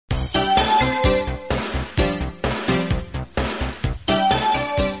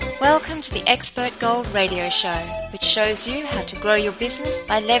Expert Gold radio show, which shows you how to grow your business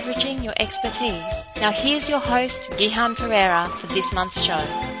by leveraging your expertise. Now here's your host, Gihan Pereira, for this month's show.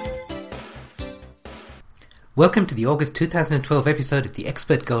 Welcome to the August 2012 episode of the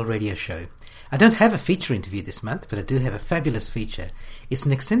Expert Gold radio show. I don't have a feature interview this month, but I do have a fabulous feature. It's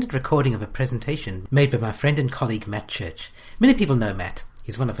an extended recording of a presentation made by my friend and colleague Matt Church. Many people know Matt.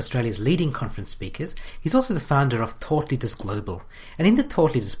 He's one of Australia's leading conference speakers. He's also the founder of Thought Leaders Global. And in the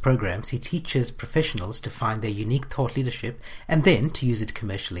Thought Leaders programs, he teaches professionals to find their unique thought leadership and then to use it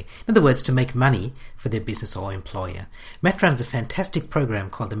commercially. In other words, to make money for their business or employer. Matt runs a fantastic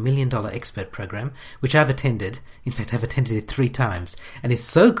program called the $1 Million Expert Program, which I've attended. In fact, I've attended it 3 times. And it's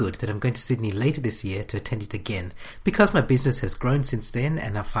so good that I'm going to Sydney later this year to attend it again, because my business has grown since then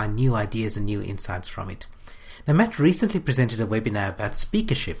and I find new ideas and new insights from it. Now, Matt recently presented a webinar about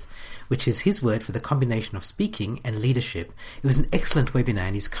speakership, which is his word for the combination of speaking and leadership. It was an excellent webinar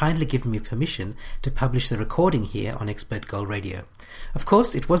and he's kindly given me permission to publish the recording here on Expert Gold Radio. Of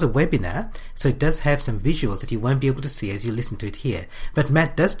course, it was a webinar, so it does have some visuals that you won't be able to see as you listen to it here. But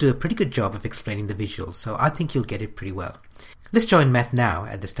Matt does do a pretty good job of explaining the visuals, so I think you'll get it pretty well. Let's join Matt now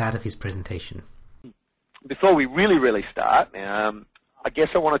at the start of his presentation. Before we really start, I guess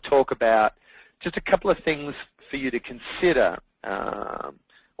I want to talk about just a couple of things for you to consider,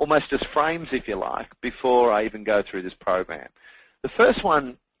 almost as frames, if you like, before I even go through this program. The first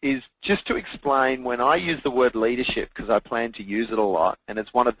one is just to explain when I use the word leadership, because I plan to use it a lot, and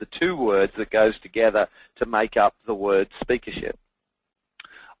it's one of the 2 words that goes together to make up the word speakership.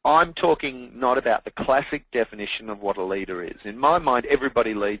 I'm talking not about the classic definition of what a leader is. In my mind,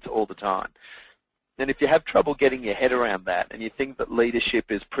 everybody leads all the time. And if you have trouble getting your head around that and you think that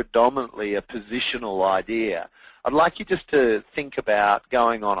leadership is predominantly a positional idea, I'd like you just to think about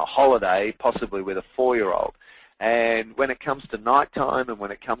going on a holiday, possibly with a 4-year-old. And when it comes to nighttime and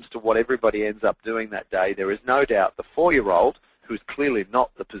when it comes to what everybody ends up doing that day, there is no doubt the 4-year-old, who's clearly not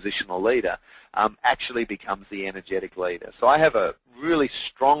the positional leader, actually becomes the energetic leader. So I have a really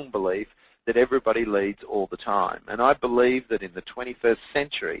strong belief that everybody leads all the time. And I believe that in the 21st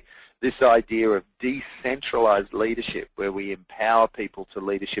century, this idea of decentralized leadership, where we empower people to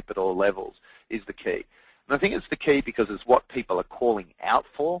leadership at all levels, is the key. And I think it's the key because it's what people are calling out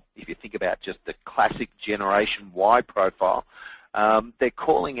for. If you think about just the classic Generation Y profile, they're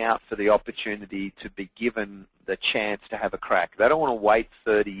calling out for the opportunity to be given the chance to have a crack. They don't want to wait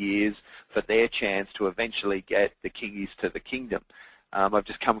 30 years for their chance to eventually get the kingies to the kingdom. I've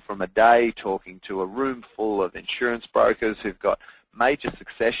just come from a day talking to a room full of insurance brokers who've got major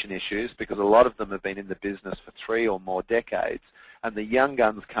succession issues because a lot of them have been in the business for 3 or more decades, and the young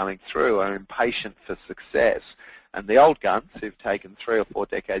guns coming through are impatient for success, and the old guns who've taken 3 or 4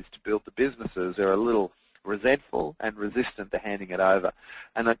 decades to build the businesses are a little resentful and resistant to handing it over.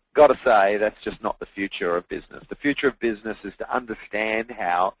 And I've got to say, that's just not the future of business. The future of business is to understand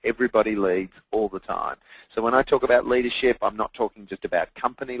how everybody leads all the time. So when I talk about leadership, I'm not talking just about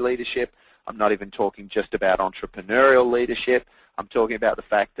company leadership. I'm not even talking just about entrepreneurial leadership. I'm talking about the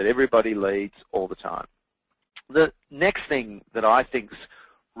fact that everybody leads all the time. The next thing that I think is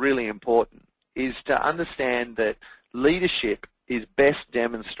really important is to understand that leadership is best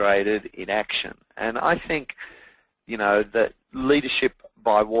demonstrated in action. And I think, that leadership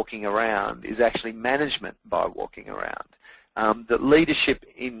by walking around is actually management by walking around. That leadership,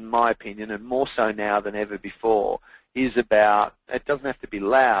 in my opinion, and more so now than ever before, is about, it doesn't have to be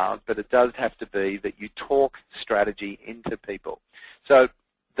loud, but it does have to be that you talk strategy into people. So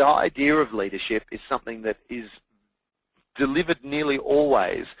the idea of leadership is something that is delivered nearly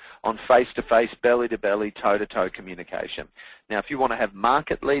always on face-to-face, belly-to-belly, toe-to-toe communication. Now, if you want to have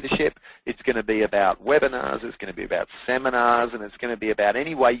market leadership, it's going to be about webinars, it's going to be about seminars, and it's going to be about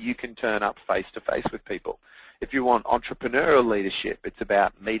any way you can turn up face-to-face with people. If you want entrepreneurial leadership, it's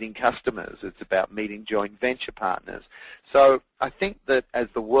about meeting customers, it's about meeting joint venture partners. So I think that as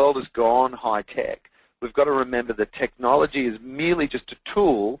the world has gone high-tech, we've got to remember that technology is merely just a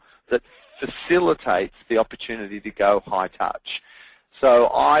tool that facilitates the opportunity to go high touch. So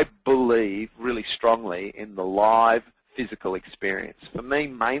I believe really strongly in the live physical experience. For me,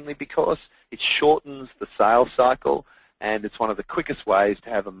 mainly because it shortens the sales cycle and it's one of the quickest ways to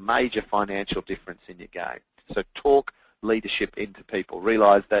have a major financial difference in your game. So talk leadership into people.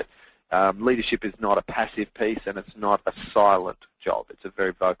 Realize that leadership is not a passive piece and it's not a silent job. It's a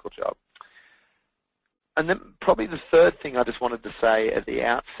very vocal job. And then probably the third thing I just wanted to say at the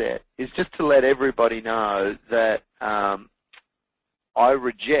outset is just to let everybody know that I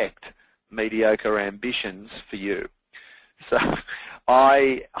reject mediocre ambitions for you. So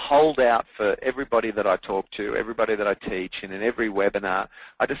I hold out for everybody that I talk to, everybody that I teach, and in every webinar,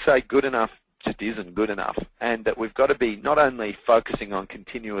 I just say good enough just isn't good enough, and that we've got to be not only focusing on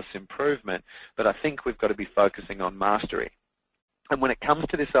continuous improvement, but I think we've got to be focusing on mastery. And when it comes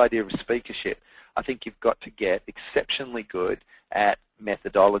to this idea of speakership, I think you've got to get exceptionally good at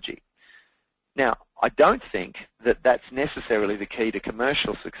methodology. Now, I don't think that that's necessarily the key to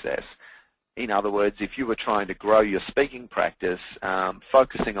commercial success. In other words, if you were trying to grow your speaking practice,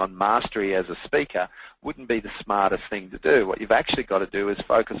 focusing on mastery as a speaker wouldn't be the smartest thing to do. What you've actually got to do is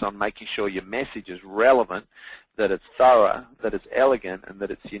focus on making sure your message is relevant, that it's thorough, that it's elegant, and that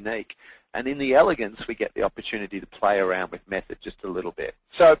it's unique. And in the elegance, we get the opportunity to play around with method just a little bit.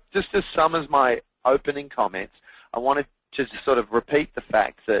 So just to sum as my opening comments, I wanted to just sort of repeat the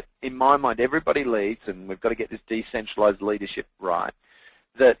fact that in my mind, everybody leads, and we've got to get this decentralized leadership right.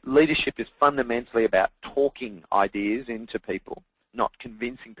 That leadership is fundamentally about talking ideas into people, not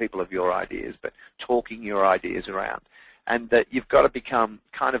convincing people of your ideas, but talking your ideas around. And that you've got to become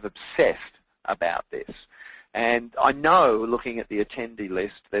kind of obsessed about this. And I know, looking at the attendee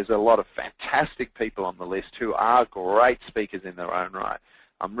list, there's a lot of fantastic people on the list who are great speakers in their own right.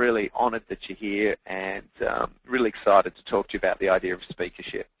 I'm really honoured that you're here and really excited to talk to you about the idea of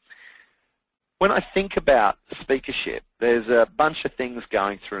speakership. When I think about speakership, there's a bunch of things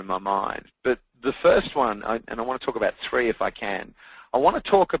going through my mind. But the first one, and I want to talk about three if I can, I want to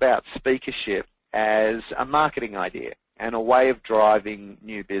talk about speakership as a marketing idea and a way of driving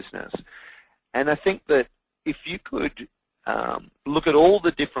new business. And I think that if you could look at all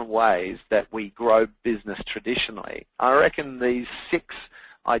the different ways that we grow business traditionally, I reckon these 6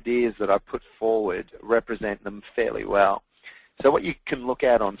 ideas that I put forward represent them fairly well. So what you can look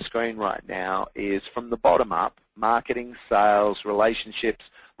at on screen right now is from the bottom up, marketing, sales, relationships,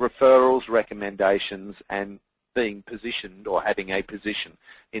 referrals, recommendations, and being positioned or having a position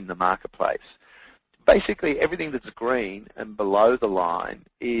in the marketplace. Basically, everything that's green and below the line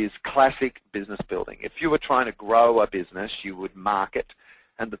is classic business building. If you were trying to grow a business, you would market,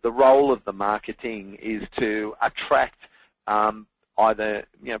 and that the role of the marketing is to attract either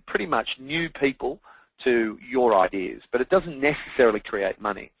pretty much new people to your ideas, but it doesn't necessarily create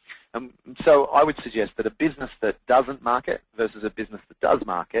money. So I would suggest that a business that doesn't market versus a business that does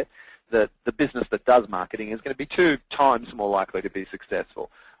market, that the business that does marketing is going to be 2 times more likely to be successful.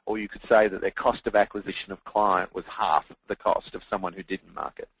 Or you could say that their cost of acquisition of client was half the cost of someone who didn't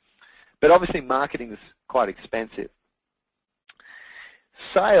market. But obviously marketing is quite expensive.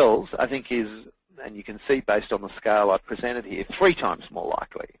 Sales, I think, is, and you can see based on the scale I've presented here, 3 times more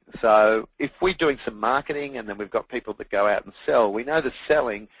likely. So if we're doing some marketing and then we've got people that go out and sell, we know that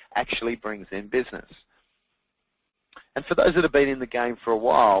selling actually brings in business. And for those that have been in the game for a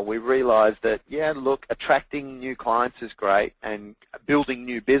while, we realize that, yeah, look, attracting new clients is great and building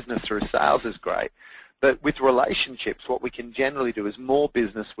new business through sales is great. But with relationships, what we can generally do is more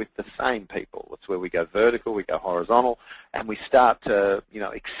business with the same people. That's where we go vertical, we go horizontal, and we start to,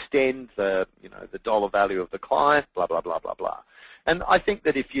 extend the, the dollar value of the client, blah, blah, blah, blah, blah. And I think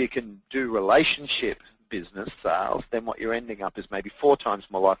that if you can do relationship business sales, then what you're ending up is maybe 4 times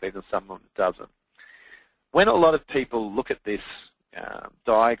more likely than someone that doesn't. When a lot of people look at this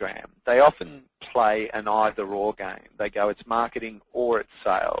diagram, they often play an either-or game. They go, it's marketing or it's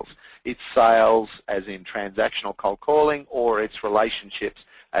sales. It's sales as in transactional cold calling, or it's relationships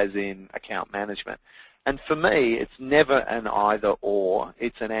as in account management. And for me, it's never an either-or.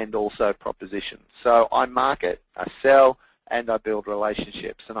 It's an and-also proposition. So I market, I sell, and I build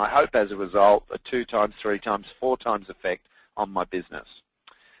relationships. And I hope as a result, a 2 times, 3 times, 4 times effect on my business.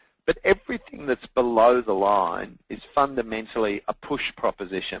 But everything that's below the line is fundamentally a push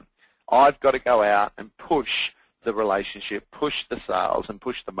proposition. I've got to go out and push the relationship, push the sales, and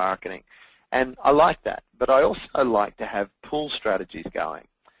push the marketing. And I like that. But I also like to have pull strategies going.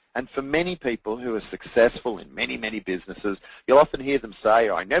 And for many people who are successful in many, many businesses, you'll often hear them say,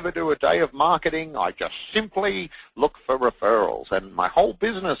 I never do a day of marketing, I just simply look for referrals, and my whole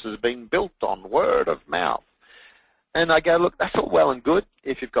business has been built on word of mouth. And I go, look, that's all well and good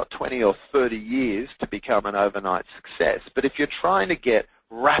if you've got 20 or 30 years to become an overnight success. But if you're trying to get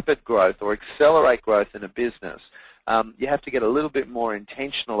rapid growth or accelerate growth in a business, you have to get a little bit more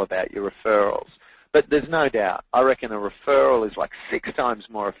intentional about your referrals. But there's no doubt, I reckon a referral is like 6 times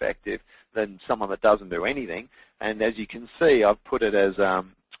more effective than someone that doesn't do anything. And as you can see, I've put it as,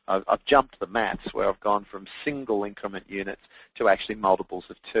 I've jumped the maths where I've gone from single increment units to actually multiples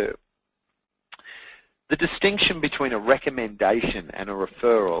of 2. The distinction between a recommendation and a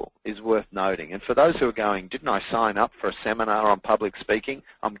referral is worth noting. And for those who are going, didn't I sign up for a seminar on public speaking?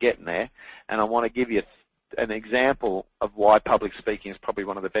 I'm getting there. And I want to give you an example of why public speaking is probably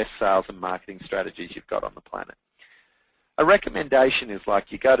one of the best sales and marketing strategies you've got on the planet. A recommendation is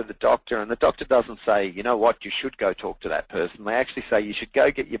like you go to the doctor and the doctor doesn't say, you know what, you should go talk to that person. They actually say you should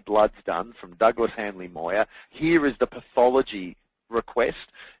go get your bloods done from Douglas Hanley Moyer. Here is the pathology request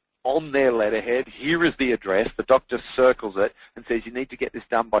on their letterhead. Here is the address. The doctor circles it and says you need to get this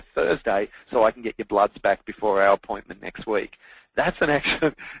done by Thursday so I can get your bloods back before our appointment next week. That's an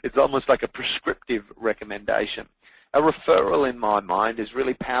action. It's almost like a prescriptive recommendation. A referral in my mind is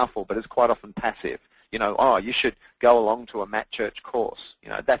really powerful, but it's quite often passive. You know, oh, you should go along to a Matt Church course. You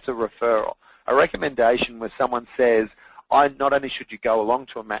know, that's a referral. A recommendation where someone says, not only should you go along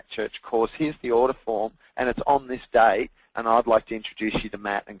to a Matt Church course, here's the order form and it's on this date and I'd like to introduce you to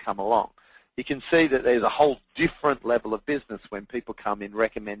Matt and come along. You can see that there's a whole different level of business when people come in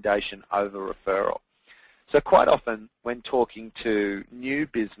recommendation over referral. So quite often when talking to new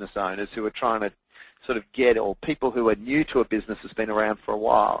business owners who are trying to sort of get, or people who are new to a business that's been around for a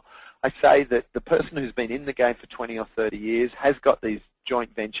while, I say that the person who's been in the game for 20 or 30 years has got these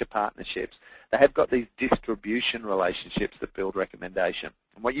joint venture partnerships. They have got these distribution relationships that build recommendation.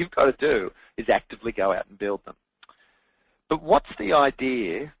 And what you've got to do is actively go out and build them. But what's the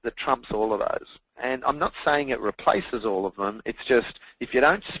idea that trumps all of those? And I'm not saying it replaces all of them. It's just if you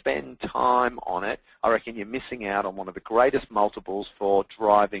don't spend time on it, I reckon you're missing out on one of the greatest multiples for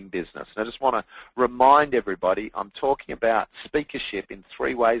driving business. And I just want to remind everybody, I'm talking about speakership in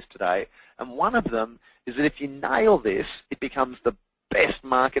 3 ways today. And one of them is that if you nail this, it becomes the best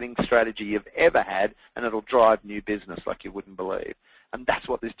marketing strategy you've ever had, and it'll drive new business like you wouldn't believe. And that's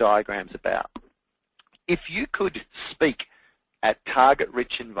what this diagram's about. If you could speak at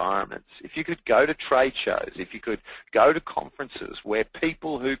target-rich environments, if you could go to trade shows, if you could go to conferences where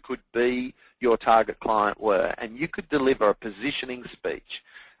people who could be your target client were, and you could deliver a positioning speech,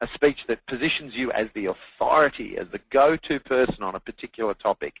 a speech that positions you as the authority, as the go-to person on a particular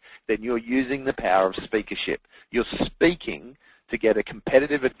topic, then you're using the power of speakership. You're speaking to get a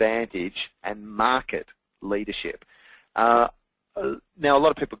competitive advantage and market leadership. Now, a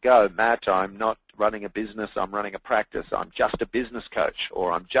lot of people go, Matt, I'm not running a business, I'm running a practice, I'm just a business coach,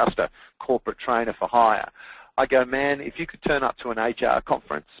 or I'm just a corporate trainer for hire. I go, man, if you could turn up to an HR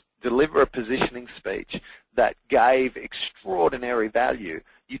conference, deliver a positioning speech that gave extraordinary value,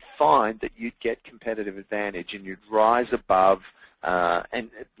 you'd find that you'd get competitive advantage and you'd rise above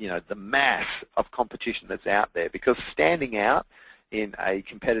the mass of competition that's out there, because standing out in a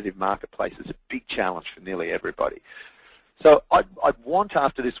competitive marketplace is a big challenge for nearly everybody. So I'd want,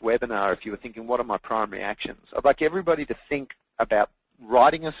 after this webinar, if you were thinking, what are my primary actions? I'd like everybody to think about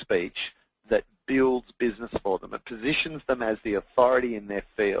writing a speech that builds business for them. It positions them as the authority in their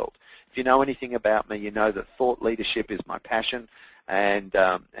field. If you know anything about me, you know that thought leadership is my passion and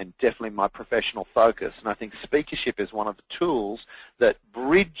definitely my professional focus. And I think speakership is one of the tools that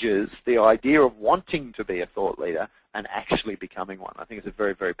bridges the idea of wanting to be a thought leader and actually becoming one. I think it's a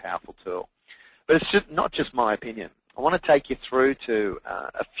very, very powerful tool. But it's not just my opinion. I want to take you through to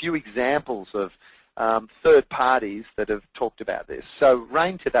a few examples of third parties that have talked about this. So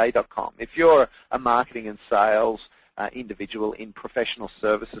raintoday.com. If you're a marketing and sales individual in professional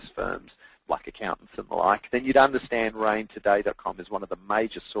services firms like accountants and the like, then you'd understand raintoday.com is one of the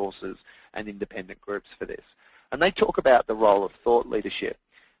major sources and independent groups for this. And they talk about the role of thought leadership.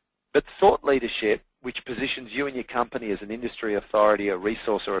 But thought leadership, which positions you and your company as an industry authority, a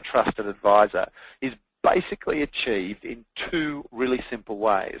resource, or a trusted advisor, is basically achieved in 2 really simple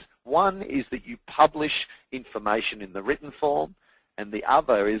ways. One is that you publish information in the written form, and the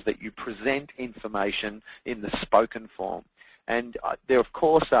other is that you present information in the spoken form. And there, of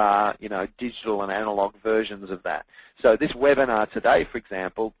course, are digital and analog versions of that. So this webinar today, for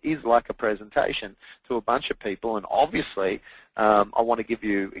example, is like a presentation to a bunch of people, and obviously I want to give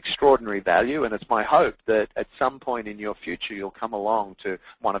you extraordinary value, and it's my hope that at some point in your future you'll come along to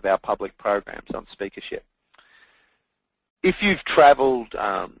one of our public programs on speakership. If you've travelled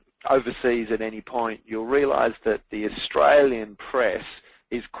overseas at any point, you'll realise that the Australian press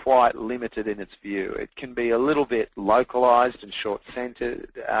is quite limited in its view. It can be a little bit localised and short-centred,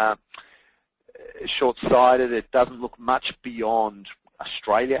 short-sighted. It doesn't look much beyond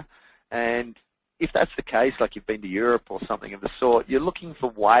Australia. And if that's the case, like you've been to Europe or something of the sort, you're looking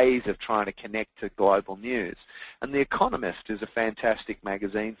for ways of trying to connect to global news. And The Economist is a fantastic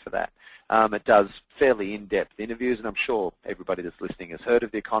magazine for that. It does fairly in-depth interviews, and I'm sure everybody that's listening has heard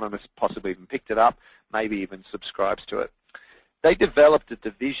of The Economist, possibly even picked it up, maybe even subscribes to it. They developed a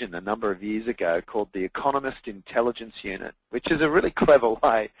division a number of years ago called the Economist Intelligence Unit, which is a really clever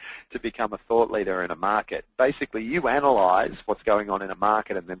way to become a thought leader in a market. Basically, you analyse what's going on in a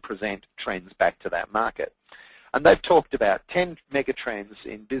market and then present trends back to that market. And they've talked about 10 megatrends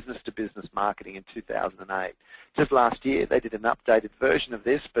in business-to-business marketing in 2008. Just last year, they did an updated version of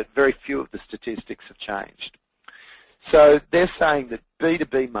this, but very few of the statistics have changed. So they're saying that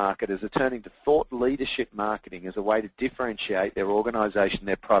B2B marketers are turning to thought leadership marketing as a way to differentiate their organisation,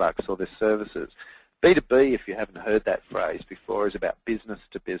 their products, or their services. B2B, if you haven't heard that phrase before, is about business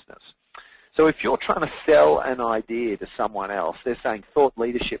to business. So if you're trying to sell an idea to someone else, they're saying thought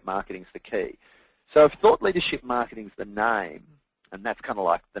leadership marketing is the key. So if thought leadership marketing is the name, and that's kind of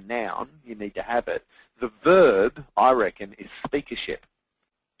like the noun, you need to have it, the verb, I reckon, is speakership.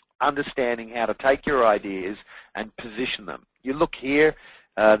 Understanding how to take your ideas and position them. You look here,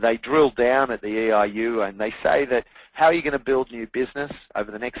 they drill down at the EIU and they say that how are you going to build new business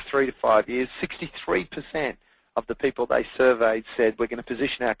over the next 3 to 5 years? 63% of the people they surveyed said we're going to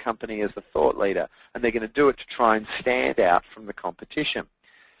position our company as the thought leader, and they're going to do it to try and stand out from the competition.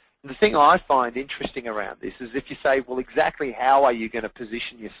 And the thing I find interesting around this is if you say, well, exactly how are you going to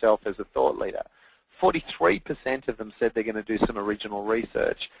position yourself as a thought leader? 43% of them said they're going to do some original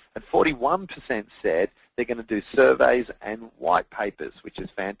research, and 41% said they're going to do surveys and white papers, which is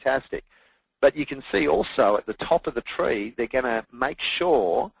fantastic. But you can see also at the top of the tree, they're going to make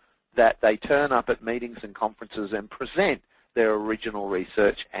sure that they turn up at meetings and conferences and present their original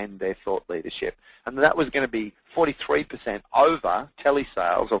research and their thought leadership. And that was going to be 43% over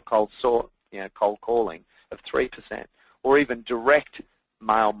telesales or cold calling of 3%, or even direct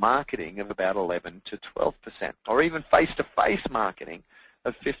mail marketing of about 11 to 12%, or even face-to-face marketing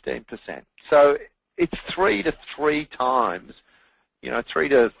of 15%. So it's 3 to 4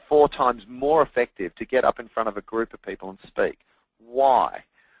 times more effective to get up in front of a group of people and speak. Why?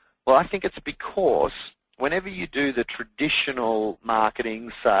 Well, I think it's because whenever you do the traditional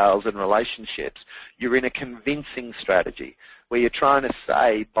marketing, sales, and relationships, you're in a convincing strategy where you're trying to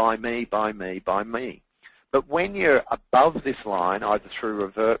say, buy me, buy me, buy me. But when you're above this line, either through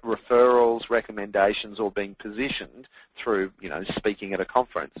referrals, recommendations, or being positioned through, speaking at a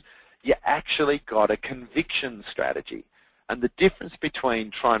conference, you actually got a conviction strategy. And the difference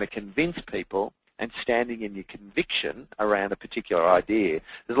between trying to convince people and standing in your conviction around a particular idea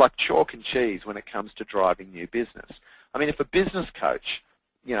is like chalk and cheese when it comes to driving new business. I mean, if a business coach,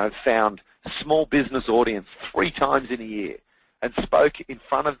 found a small business audience 3 times in a year and spoke in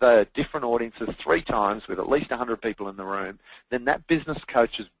front of the different audiences 3 times with at least 100 people in the room, then that business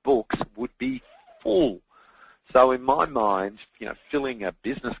coach's books would be full. So in my mind, filling a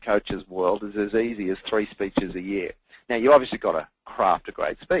business coach's world is as easy as 3 speeches a year. Now, you obviously got to craft a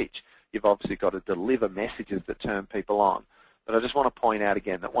great speech. You've obviously got to deliver messages that turn people on. But I just want to point out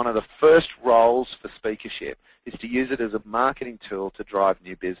again that one of the first roles for speakership is to use it as a marketing tool to drive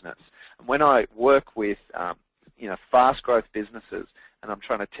new business. And when I work with fast growth businesses and I'm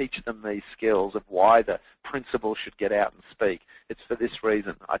trying to teach them these skills of why the principal should get out and speak, it's for this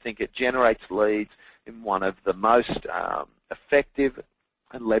reason. I think it generates leads in one of the most effective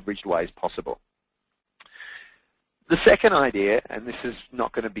and leveraged ways possible. The second idea, and this is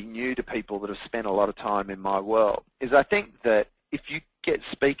not going to be new to people that have spent a lot of time in my world, is I think that if you get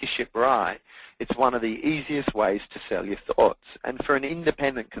speakership right, it's one of the easiest ways to sell your thoughts. And for an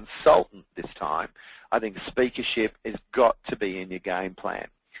independent consultant this time, I think speakership has got to be in your game plan.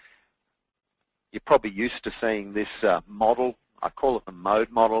 You're probably used to seeing this model. I call it the MODE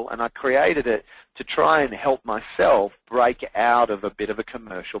model, and I created it to try and help myself break out of a bit of a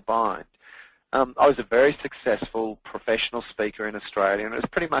commercial bind. I was a very successful professional speaker in Australia, and it was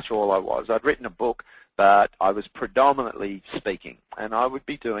pretty much all I was. I'd written a book, but I was predominantly speaking, and I would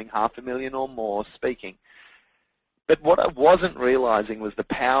be doing $500,000 or more speaking. But what I wasn't realizing was the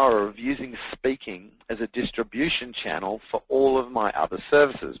power of using speaking as a distribution channel for all of my other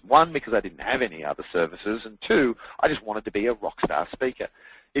services. 1, because I didn't have any other services, and 2, I just wanted to be a rock star speaker.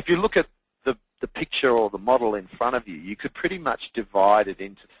 If you look at the picture or the model in front of you, you could pretty much divide it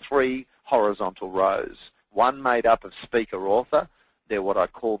into 3 horizontal rows. 1 made up of speaker-author, they're what I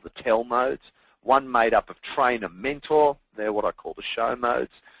call the tell modes. 1 made up of trainer-mentor, they're what I call the show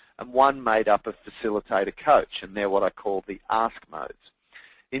modes. And 1 made up of facilitator-coach, and they're what I call the ask modes.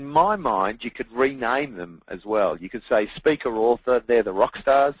 In my mind, you could rename them as well. You could say speaker-author, they're the rock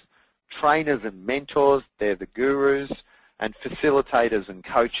stars. Trainers and mentors, they're the gurus. And facilitators and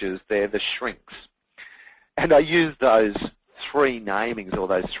coaches, they're the shrinks. And I use those 3 namings or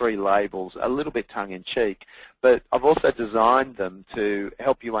those 3 labels a little bit tongue-in-cheek, but I've also designed them to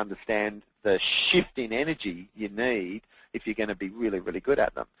help you understand the shift in energy you need if you're going to be really, really good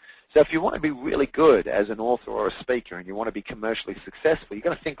at them. So if you want to be really good as an author or a speaker and you want to be commercially successful, you've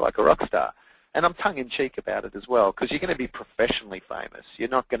got to think like a rock star. And I'm tongue-in-cheek about it as well, because you're going to be professionally famous. You're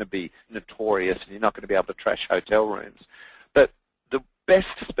not going to be notorious, and you're not going to be able to trash hotel rooms. But the best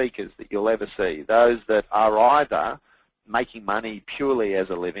speakers that you'll ever see, those that are either making money purely as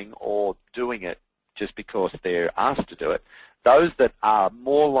a living or doing it just because they're asked to do it, those that are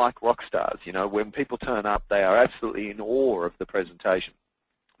more like rock stars, when people turn up, they are absolutely in awe of the presentation.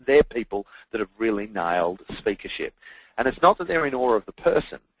 They're people that have really nailed speakership. And it's not that they're in awe of the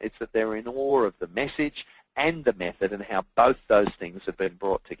person, it's that they're in awe of the message and the method and how both those things have been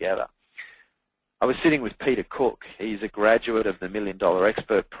brought together. I was sitting with Peter Cook. He's a graduate of the $1 Million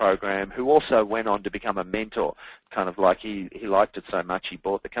Expert program who also went on to become a mentor, kind of like he liked it so much he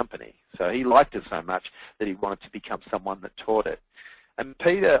bought the company. So he liked it so much that he wanted to become someone that taught it. And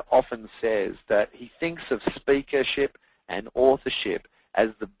Peter often says that he thinks of speakership and authorship as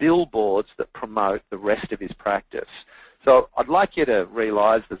the billboards that promote the rest of his practice. So I'd like you to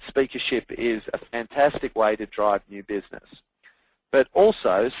realize that speakership is a fantastic way to drive new business. But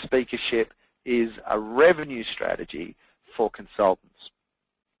also speakership is a revenue strategy for consultants.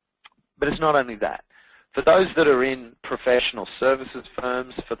 But it's not only that. For those that are in professional services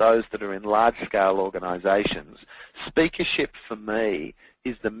firms, for those that are in large-scale organizations, speakership for me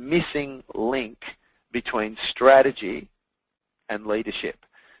is the missing link between strategy and leadership.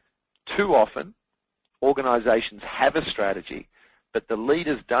 Too often, organizations have a strategy, but the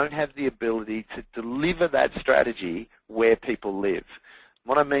leaders don't have the ability to deliver that strategy where people live.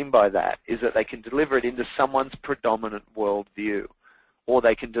 What I mean by that is that they can deliver it into someone's predominant worldview, or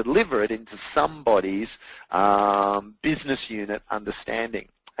they can deliver it into somebody's business unit understanding.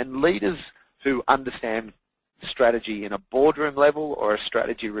 And leaders who understand strategy in a boardroom level or a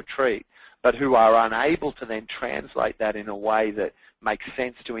strategy retreat, but who are unable to then translate that in a way that makes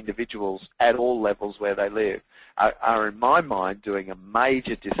sense to individuals at all levels where they live, are in my mind doing a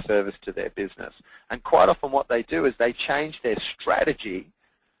major disservice to their business. And quite often what they do is they change their strategy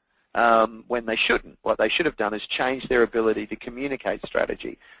when they shouldn't. What they should have done is change their ability to communicate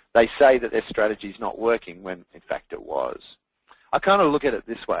strategy. They say that their strategy is not working when in fact it was. I kind of look at it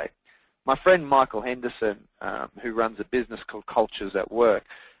this way. My friend Michael Henderson, who runs a business called Cultures at Work,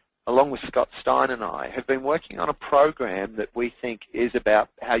 along with Scott Stein and I, have been working on a program that we think is about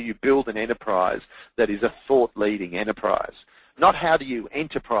how you build an enterprise that is a thought-leading enterprise. Not how do you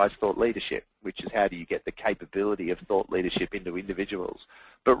enterprise thought leadership, which is how do you get the capability of thought leadership into individuals,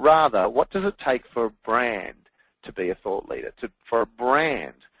 but rather what does it take for a brand to be a thought leader, for a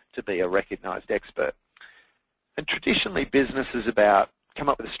brand to be a recognized expert. And traditionally business is about come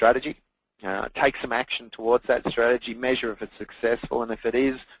up with a strategy, take some action towards that strategy, measure if it's successful, and if it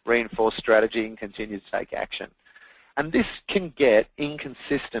is, reinforce strategy and continue to take action. And this can get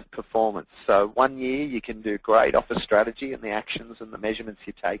inconsistent performance. So one year you can do great off a strategy and the actions and the measurements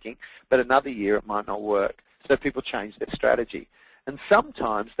you're taking, but another year it might not work. So people change their strategy. And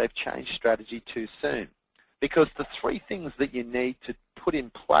sometimes they've changed strategy too soon, because the three things that you need to put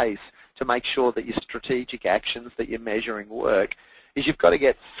in place to make sure that your strategic actions that you're measuring work is you've got to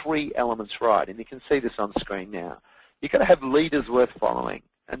get three elements right, and you can see this on screen now. You've got to have leaders worth following,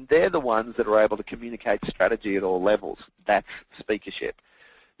 and they're the ones that are able to communicate strategy at all levels. That's speakership.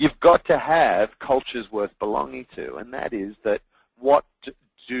 You've got to have cultures worth belonging to, and that is that what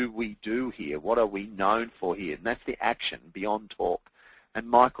do we do here? What are we known for here? And that's the action beyond talk. And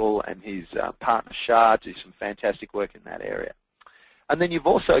Michael and his partner Shah do some fantastic work in that area. And then you've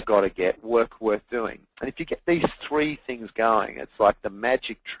also got to get work worth doing. And if you get these three things going, it's like the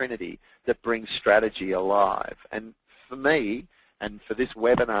magic trinity that brings strategy alive. And for me, and for this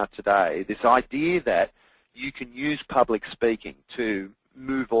webinar today, this idea that you can use public speaking to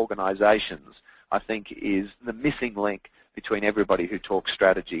move organizations, I think is the missing link between everybody who talks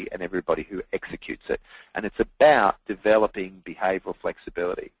strategy and everybody who executes it. And it's about developing behavioral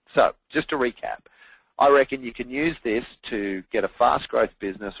flexibility. So, just to recap, I reckon you can use this to get a fast growth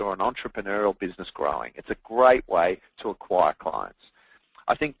business or an entrepreneurial business growing. It's a great way to acquire clients.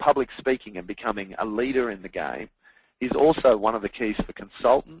 I think public speaking and becoming a leader in the game is also one of the keys for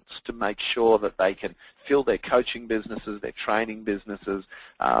consultants to make sure that they can fill their coaching businesses, their training businesses,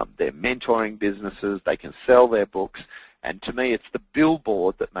 their mentoring businesses, they can sell their books, and to me it's the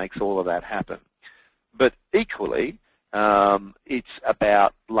billboard that makes all of that happen. But equally, it's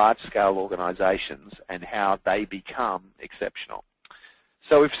about large-scale organizations and how they become exceptional.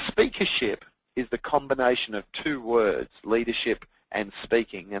 So if speakership is the combination of two words, leadership and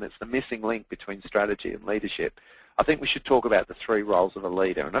speaking, and it's the missing link between strategy and leadership, I think we should talk about the three roles of a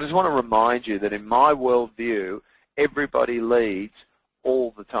leader. And I just want to remind you that in my worldview, everybody leads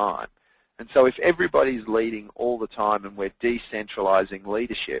all the time. And so if everybody's leading all the time and we're decentralizing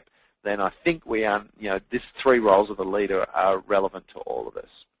leadership, then I think we are, these 3 roles of a leader are relevant to all of us.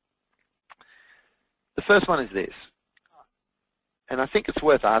 The first one is this, and I think it's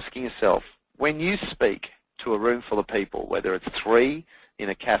worth asking yourself, when you speak to a room full of people, whether it's 3 in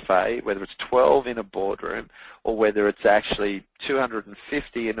a cafe, whether it's 12 in a boardroom, or whether it's actually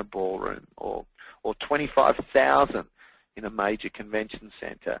 250 in a ballroom, or 25,000 in a major convention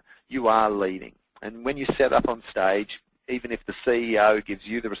center, you are leading. And when you set up on stage, even if the CEO gives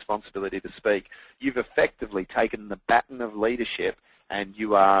you the responsibility to speak, you've effectively taken the baton of leadership, and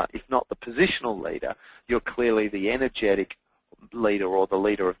you are, if not the positional leader, you're clearly the energetic leader or the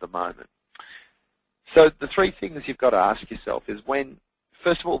leader of the moment. So the 3 things you've got to ask yourself is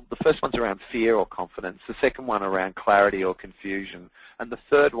first of all, the first one's around fear or confidence, the second one around clarity or confusion, and the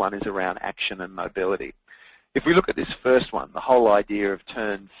third one is around action and mobility. If we look at this first one, the whole idea of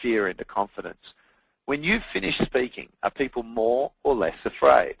turn fear into confidence, when you finish speaking, are people more or less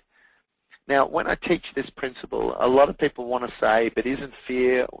afraid? Now, when I teach this principle, a lot of people want to say, but isn't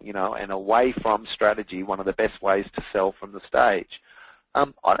fear, and away from strategy one of the best ways to sell from the stage? I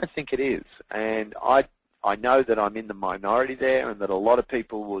don't think it is, and I know that I'm in the minority there, and that a lot of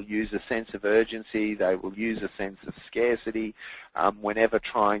people will use a sense of urgency, they will use a sense of scarcity whenever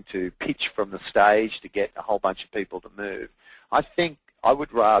trying to pitch from the stage to get a whole bunch of people to move. I think I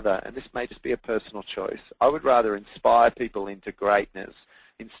would rather, and this may just be a personal choice, I would rather inspire people into greatness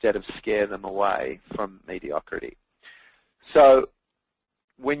instead of scare them away from mediocrity. So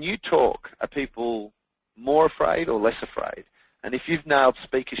when you talk, are people more afraid or less afraid? And if you've nailed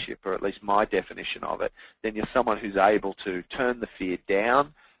speakership, or at least my definition of it, then you're someone who's able to turn the fear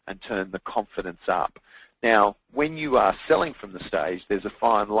down and turn the confidence up. Now, when you are selling from the stage, there's a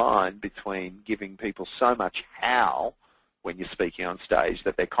fine line between giving people so much how when you're speaking on stage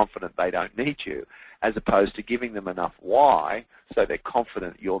that they're confident they don't need you, as opposed to giving them enough why so they're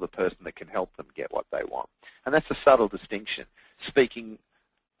confident you're the person that can help them get what they want. And that's a subtle distinction, speaking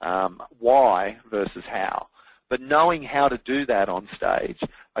why versus how. But knowing how to do that on stage,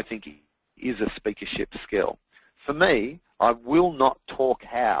 I think, is a speakership skill. For me, I will not talk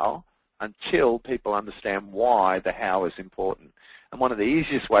how until people understand why the how is important. And one of the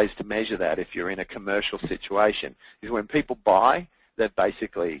easiest ways to measure that, if you're in a commercial situation, is when people buy, they've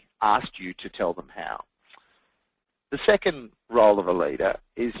basically asked you to tell them how. The second role of a leader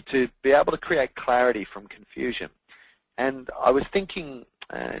is to be able to create clarity from confusion. And I was thinking,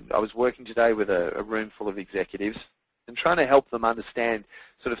 and I was working today with a room full of executives and trying to help them understand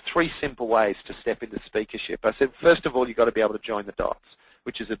sort of 3 simple ways to step into speakership. I said, first of all, you've got to be able to join the dots,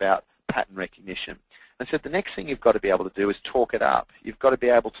 which is about pattern recognition. I said, the next thing you've got to be able to do is talk it up. You've got to be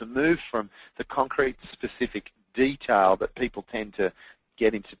able to move from the concrete, specific detail that people tend to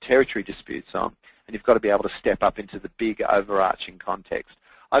get into territory disputes on, and you've got to be able to step up into the big overarching context.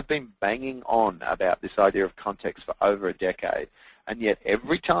 I've been banging on about this idea of context for over a decade, and yet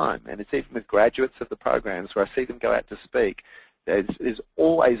every time, and it's even with graduates of the programs where I see them go out to speak, there's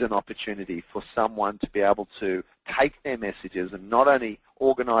always an opportunity for someone to be able to take their messages and not only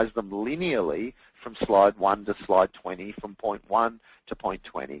organize them linearly from slide 1 to slide 20, from point 1 to point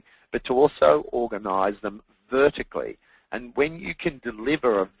 20, but to also organize them vertically. And when you can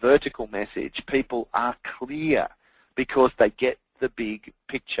deliver a vertical message, people are clear because they get the big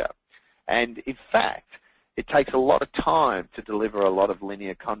picture. And in fact, it takes a lot of time to deliver a lot of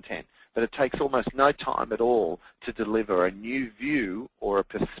linear content, but it takes almost no time at all to deliver a new view or a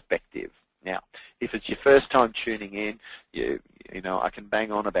perspective. Now, if it's your first time tuning in, you know, I can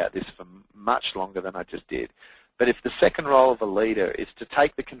bang on about this for much longer than I just did. But if the second role of a leader is to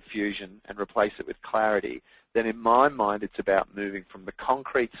take the confusion and replace it with clarity, then in my mind it's about moving from the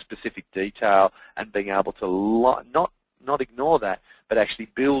concrete specific detail and being able to not ignore that, but actually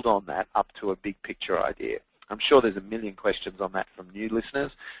build on that up to a big picture idea. I'm sure there's a million questions on that from new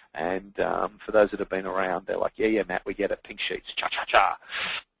listeners, and for those that have been around, they're like, yeah, Matt, we get it, pink sheets, cha-cha-cha.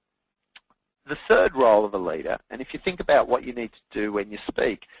 The third role of a leader, and if you think about what you need to do when you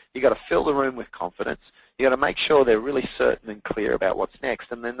speak, you've got to fill the room with confidence. You've got to make sure they're really certain and clear about what's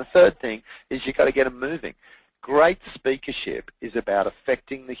next. And then the third thing is you've got to get them moving. Great speakership is about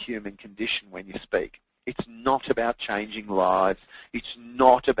affecting the human condition when you speak. It's not about changing lives. It's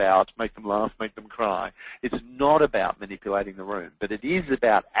not about make them laugh, make them cry. It's not about manipulating the room, but it is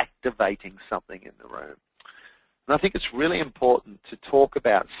about activating something in the room. And I think it's really important to talk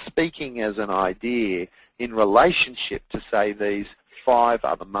about speaking as an idea in relationship to, say, these 5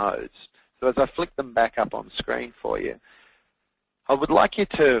 other modes. So as I flick them back up on screen for you, I would like you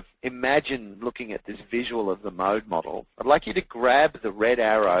to imagine looking at this visual of the mode model. I'd like you to grab the red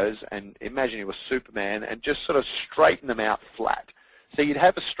arrows and imagine you were Superman and just sort of straighten them out flat. So you'd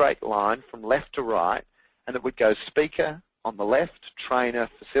have a straight line from left to right, and it would go speaker on the left, trainer,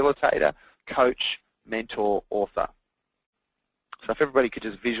 facilitator, coach, mentor, author. So if everybody could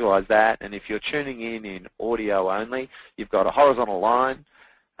just visualize that, and if you're tuning in audio only, you've got a horizontal line.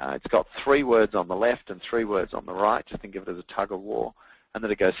 It's got 3 words on the left and 3 words on the right. Just think of it as a tug of war. And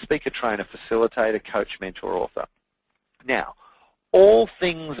then it goes speaker, trainer, facilitator, coach, mentor, author. Now, all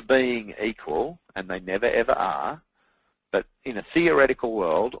things being equal, and they never ever are, but in a theoretical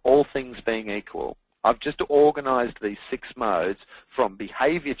world, all things being equal, I've just organized these 6 modes from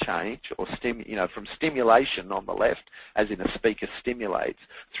behavior change, or from stimulation on the left, as in a speaker stimulates,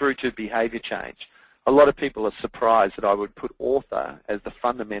 through to behavior change. A lot of people are surprised that I would put author as the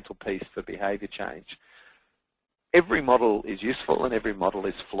fundamental piece for behavior change. Every model is useful and every model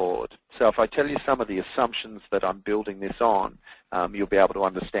is flawed. So if I tell you some of the assumptions that I'm building this on, you'll be able to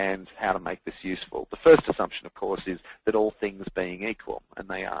understand how to make this useful. The first assumption, of course, is that all things being equal, and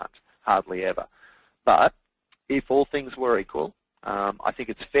they aren't, hardly ever. But if all things were equal, I think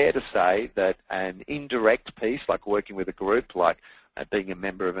it's fair to say that an indirect piece, like working with a group, like being a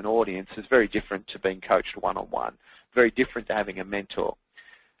member of an audience, is very different to being coached one-on-one, very different to having a mentor.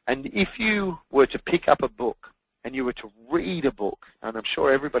 And if you were to pick up a book and you were to read a book, and I'm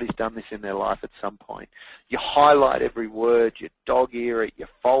sure everybody's done this in their life at some point, you highlight every word, you dog-ear it, you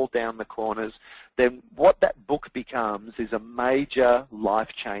fold down the corners, then what that book becomes is a major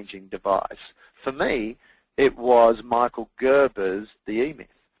life-changing device. For me, it was Michael Gerber's The E-Myth.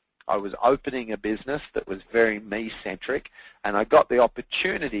 I was opening a business that was very me-centric, and I got the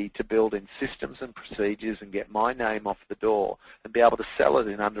opportunity to build in systems and procedures and get my name off the door and be able to sell it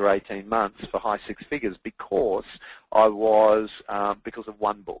in under 18 months for high 6 figures because of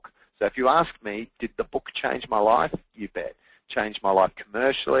one book. So if you ask me, did the book change my life? You bet. Changed my life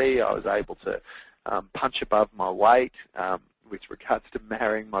commercially. I was able to punch above my weight with regards to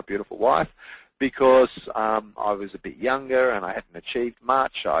marrying my beautiful wife. Because I was a bit younger and I hadn't achieved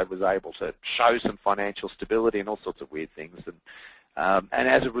much, I was able to show some financial stability and all sorts of weird things. And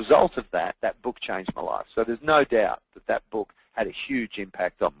as a result of that, that book changed my life. So there's no doubt that that book had a huge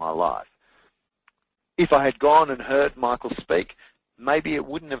impact on my life. If I had gone and heard Michael speak, maybe it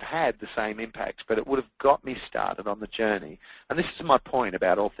wouldn't have had the same impact, but it would have got me started on the journey. And this is my point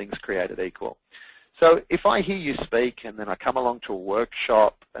about all things created equal. So if I hear you speak and then I come along to a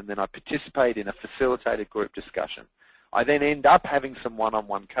workshop and then I participate in a facilitated group discussion, I then end up having some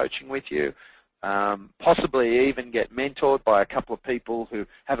one-on-one coaching with you, possibly even get mentored by a couple of people who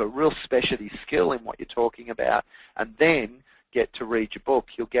have a real specialty skill in what you're talking about, and then get to read your book,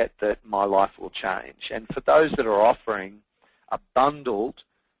 you'll get that my life will change. And for those that are offering a bundled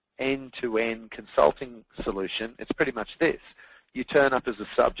end-to-end consulting solution, it's pretty much this. You turn up as a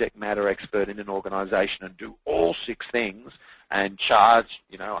subject matter expert in an organization and do all 6 things and charge,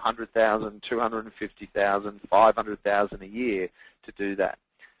 $100,000, $250,000, $500,000 a year to do that.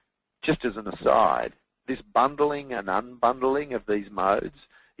 Just as an aside, this bundling and unbundling of these modes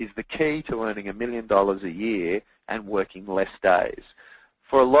is the key to earning $1 million a year and working less days.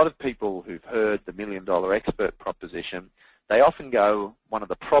 For a lot of people who've heard the $1 Million Expert proposition, they often go, one of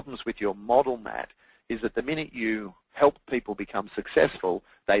the problems with your model, Matt, is that the minute you help people become successful,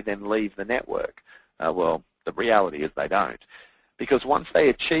 they then leave the network. Well, the reality is they don't. Because once they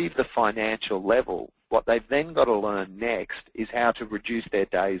achieve the financial level, what they've then got to learn next is how to reduce their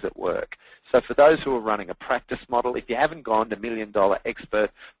days at work. So for those who are running a practice model, if you haven't gone to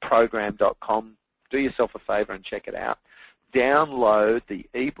milliondollarexpertprogram.com, do yourself a favor and check it out. Download the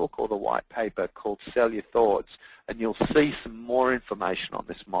ebook or the white paper called Sell Your Thoughts, and you'll see some more information on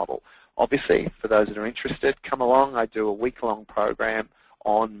this model. Obviously, for those that are interested, come along. I do a week-long program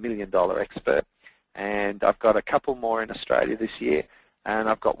on $1 Million Expert, and I've got a couple more in Australia this year, and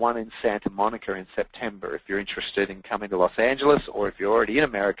I've got one in Santa Monica in September. If you're interested in coming to Los Angeles, or if you're already in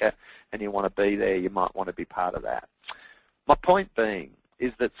America and you want to be there, you might want to be part of that. My point being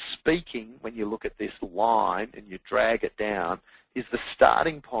is that speaking, when you look at this line and you drag it down, is the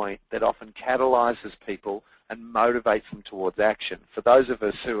starting point that often catalyzes people and motivates them towards action. For those of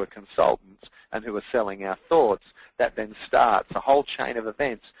us who are consultants and who are selling our thoughts, that then starts a whole chain of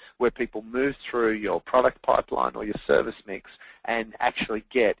events where people move through your product pipeline or your service mix and actually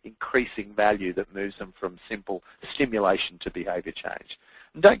get increasing value that moves them from simple stimulation to behavior change.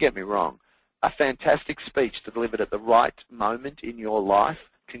 And don't get me wrong, a fantastic speech delivered at the right moment in your life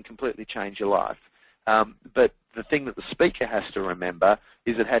can completely change your life. But the thing that the speaker has to remember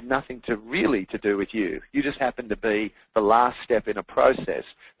is it had nothing to do with you. You just happened to be the last step in a process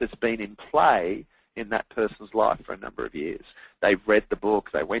that's been in play in that person's life for a number of years. They've read the book,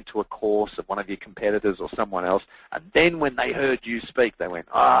 they went to a course of one of your competitors or someone else, and then when they heard you speak, they went,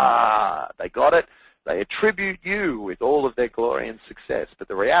 they got it. They attribute you with all of their glory and success. But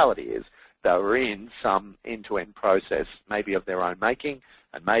the reality is they were in some end-to-end process, maybe of their own making,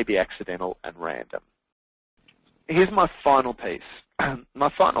 and maybe accidental and random. Here's my final piece.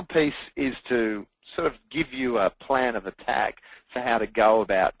 My final piece is to sort of give you a plan of attack for how to go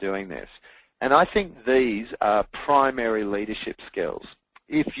about doing this. And I think these are primary leadership skills.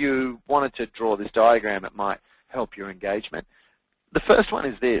 If you wanted to draw this diagram, it might help your engagement. The first one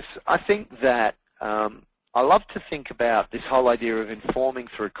is this. I think that I love to think about this whole idea of informing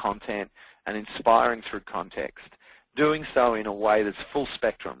through content and inspiring through context, doing so in a way that's full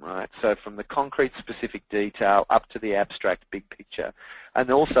spectrum, right? So from the concrete specific detail up to the abstract big picture, and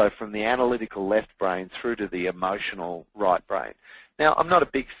also from the analytical left brain through to the emotional right brain. Now, I'm not a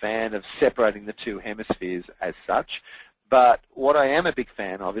big fan of separating the two hemispheres as such, but what I am a big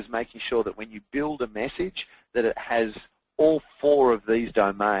fan of is making sure that when you build a message that it has all four of these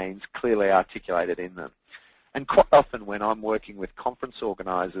domains clearly articulated in them. And quite often when I'm working with conference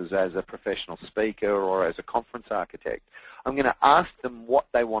organisers as a professional speaker or as a conference architect, I'm going to ask them what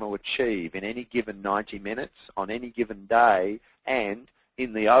they want to achieve in any given 90 minutes, on any given day, and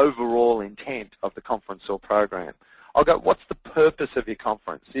in the overall intent of the conference or program. I'll go, what's the purpose of your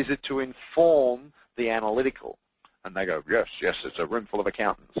conference? Is it to inform the analytical? And they go, yes, it's a room full of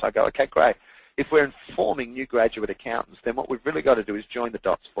accountants. I go, okay, great. If we're informing new graduate accountants, then what we've really got to do is join the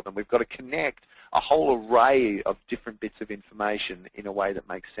dots for them. We've got to connect a whole array of different bits of information in a way that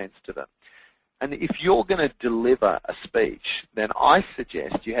makes sense to them. And if you're going to deliver a speech, then I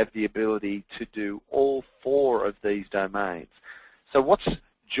suggest you have the ability to do all four of these domains. So what's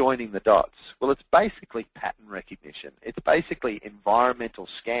joining the dots? Well, it's basically pattern recognition. It's basically environmental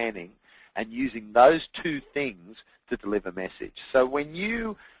scanning and using those two things to deliver message. So when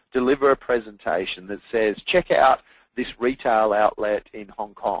you deliver a presentation that says, check out this retail outlet in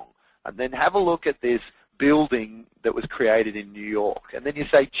Hong Kong, and then have a look at this building that was created in New York, and then you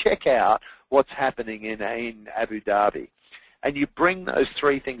say, check out what's happening in Abu Dhabi, and you bring those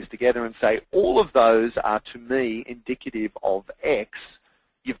three things together and say, all of those are to me indicative of X,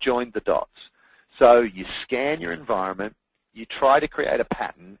 you've joined the dots. So you scan your environment, you try to create a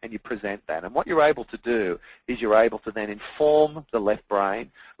pattern, and you present that. And what you're able to do is you're able to then inform the left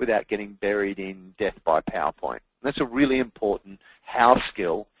brain without getting buried in death by PowerPoint. And that's a really important how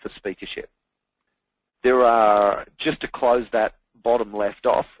skill for speakership. There are, just to close that bottom left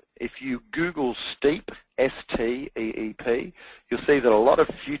off, if you Google STEEP, S-T-E-E-P, you'll see that a lot of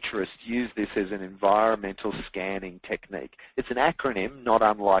futurists use this as an environmental scanning technique. It's an acronym not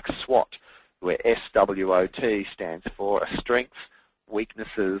unlike SWOT, where SWOT stands for Strengths,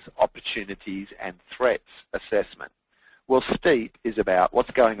 Weaknesses, Opportunities, and Threats Assessment. Well, STEEP is about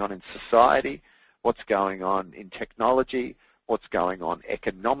what's going on in society, what's going on in technology, what's going on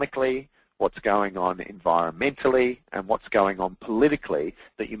economically, what's going on environmentally, and what's going on politically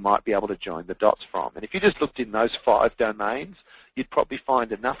that you might be able to join the dots from. And if you just looked in those 5 domains, you'd probably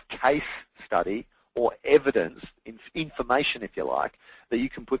find enough case study or evidence, information if you like, that you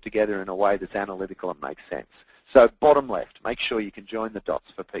can put together in a way that's analytical and makes sense. So bottom left, make sure you can join the dots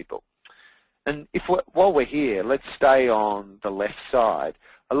for people. And while we're here, let's stay on the left side.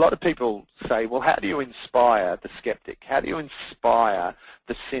 A lot of people say, well, how do you inspire the skeptic? How do you inspire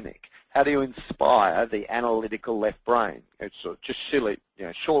the cynic? How do you inspire the analytical left brain? It's just silly.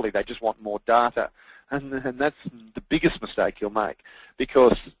 Surely they just want more data. And that's the biggest mistake you'll make,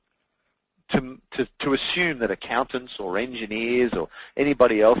 because to assume that accountants or engineers or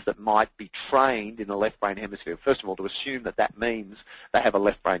anybody else that might be trained in the left brain hemisphere, first of all, to assume that that means they have a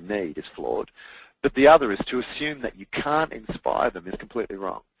left brain need is flawed. But the other is to assume that you can't inspire them is completely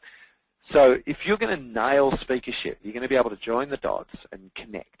wrong. So if you're going to nail speakership, you're going to be able to join the dots and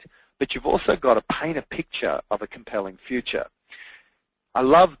connect. But you've also got to paint a picture of a compelling future. I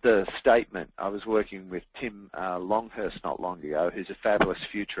love the statement. I was working with Tim Longhurst not long ago, who's a fabulous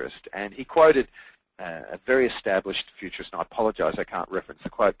futurist, and he quoted a very established futurist, and I apologize I can't reference the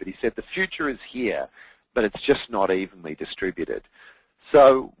quote, but he said, the future is here, but it's just not evenly distributed.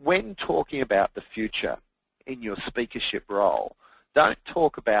 So when talking about the future in your speakership role, don't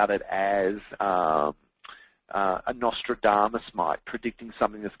talk about it as a Nostradamus might, predicting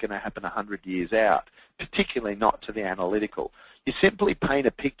something that's going to happen 100 years out, particularly not to the analytical. You simply paint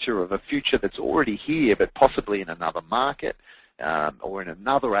a picture of a future that's already here, but possibly in another market or in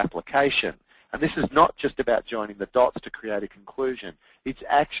another application. And this is not just about joining the dots to create a conclusion. It's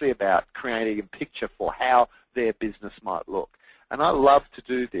actually about creating a picture for how their business might look. And I love to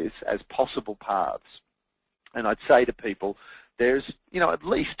do this as possible paths. And I'd say to people, there's, at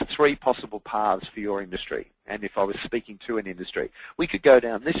least 3 possible paths for your industry. And if I was speaking to an industry, we could go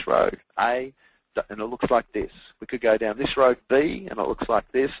down this road, A, and it looks like this. We could go down this road, B, and it looks like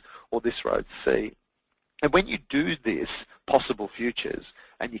this, or this road, C. And when you do this, possible futures,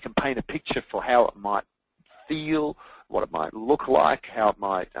 and you can paint a picture for how it might feel, what it might look like, how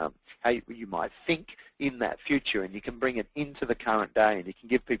you might think in that future, and you can bring it into the current day, and you can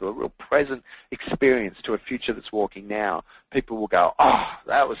give people a real present experience to a future that's walking now, people will go, oh,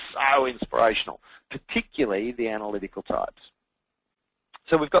 that was so inspirational, particularly the analytical types.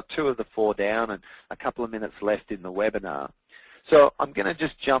 So we've got 2 of the 4 down and a couple of minutes left in the webinar. So I'm going to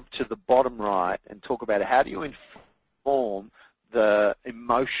just jump to the bottom right and talk about how do you inform the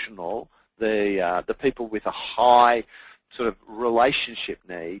emotional, the people with a high sort of relationship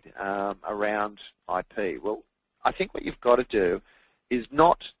need around IP. Well, I think what you've got to do is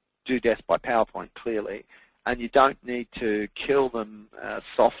not do death by PowerPoint, clearly, and you don't need to kill them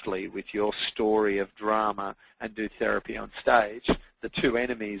softly with your story of drama and do therapy on stage. The 2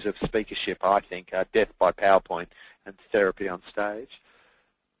 enemies of speakership, I think, are death by PowerPoint and therapy on stage.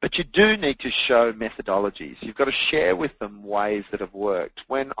 But you do need to show methodologies. You've got to share with them ways that have worked.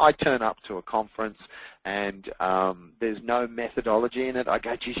 When I turn up to a conference and there's no methodology in it, I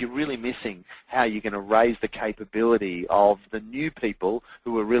go, geez, you're really missing how you're going to raise the capability of the new people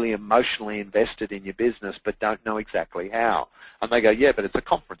who are really emotionally invested in your business but don't know exactly how. And they go, yeah, but it's a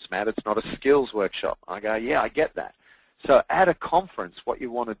conference, Matt. It's not a skills workshop. I go, yeah, I get that. So at a conference, what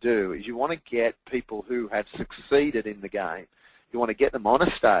you want to do is you want to get people who have succeeded in the game. You want to get them on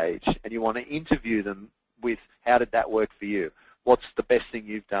a stage and you want to interview them with how did that work for you? What's the best thing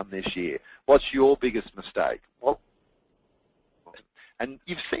you've done this year? What's your biggest mistake? And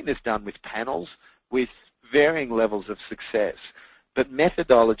you've seen this done with panels with varying levels of success. But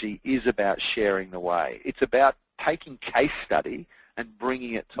methodology is about sharing the way. It's about taking case study and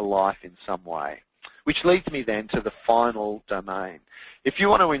bringing it to life in some way. Which leads me then to the final domain. If you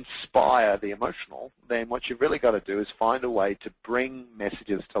want to inspire the emotional, then what you've really got to do is find a way to bring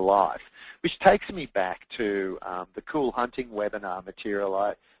messages to life, which takes me back to the Cool Hunting webinar material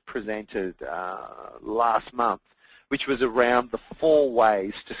I presented last month, which was around the 4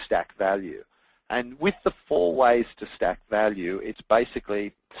 ways to stack value. And with the 4 ways to stack value, it's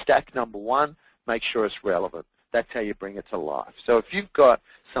basically stack number 1, make sure it's relevant. That's how you bring it to life. So if you've got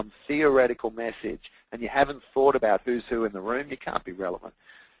some theoretical message and you haven't thought about who's who in the room, you can't be relevant.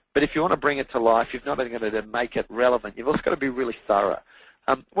 But if you want to bring it to life, you're not only going to make it relevant, you've also got to be really thorough.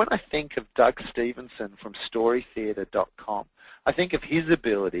 When I think of Doug Stevenson from StoryTheatre.com, I think of his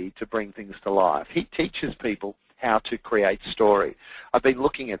ability to bring things to life. He teaches people how to create story. I've been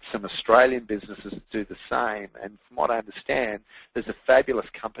looking at some Australian businesses that do the same, and from what I understand, there's a fabulous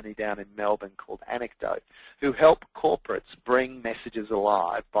company down in Melbourne called Anecdote who help corporates bring messages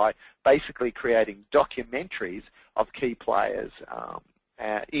alive by basically creating documentaries of key players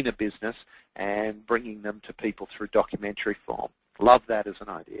in a business and bringing them to people through documentary form. Love that as an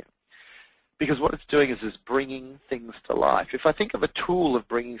idea. Because what it's doing is bringing things to life. If I think of a tool of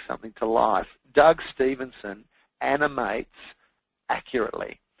bringing something to life, Doug Stevenson animates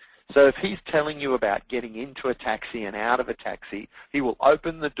accurately. So if he's telling you about getting into a taxi and out of a taxi, he will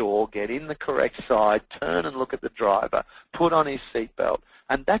open the door, get in the correct side, turn and look at the driver, put on his seatbelt.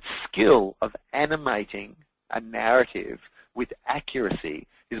 And that skill of animating a narrative with accuracy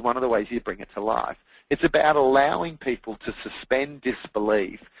is one of the ways you bring it to life. It's about allowing people to suspend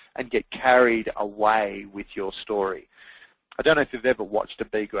disbelief and get carried away with your story. I don't know if you've ever watched a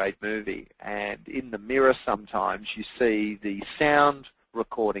B-grade movie, and in the mirror sometimes you see the sound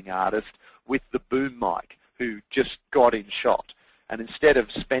recording artist with the boom mic who just got in shot. And instead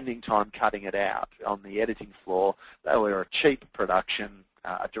of spending time cutting it out on the editing floor, they were a cheap production,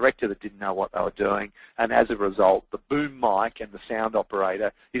 a director that didn't know what they were doing, and as a result, the boom mic and the sound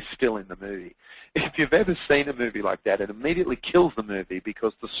operator is still in the movie. If you've ever seen a movie like that, it immediately kills the movie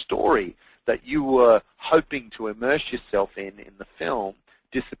because the story that you were hoping to immerse yourself in the film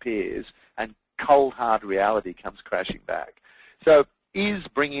disappears and cold, hard reality comes crashing back. So is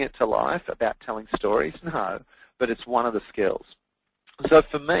bringing it to life about telling stories? No, but it's one of the skills. So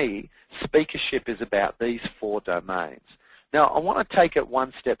for me, speakership is about these 4 domains. Now, I want to take it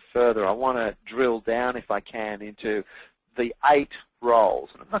one step further. I want to drill down, if I can, into the 8 roles.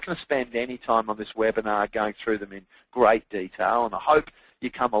 And I'm not going to spend any time on this webinar going through them in great detail, and I hope you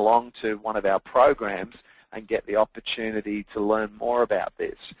come along to one of our programs and get the opportunity to learn more about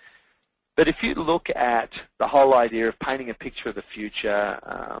this. But if you look at the whole idea of painting a picture of the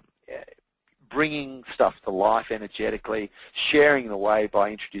future, bringing stuff to life energetically, sharing the way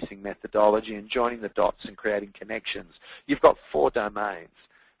by introducing methodology and joining the dots and creating connections. You've got 4 domains.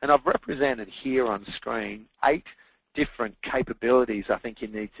 And I've represented here on screen 8 different capabilities I think you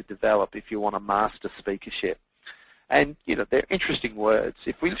need to develop if you want to master speakership. And, they're interesting words.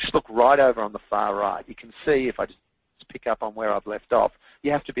 If we just look right over on the far right, you can see, if I just pick up on where I've left off,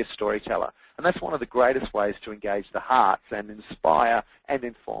 you have to be a storyteller. And that's one of the greatest ways to engage the hearts and inspire and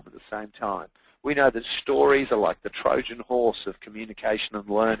inform at the same time. We know that stories are like the Trojan horse of communication and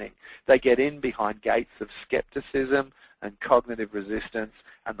learning. They get in behind gates of skepticism and cognitive resistance,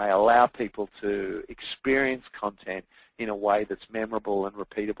 and they allow people to experience content in a way that's memorable and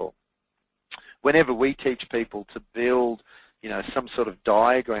repeatable. Whenever we teach people to build some sort of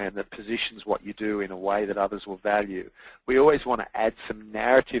diagram that positions what you do in a way that others will value, we always want to add some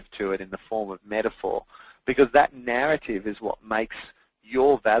narrative to it in the form of metaphor, because that narrative is what makes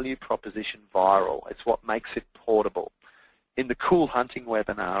your value proposition viral. It's what makes it portable. In the Cool Hunting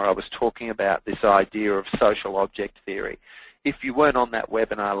webinar, I was talking about this idea of social object theory. If you weren't on that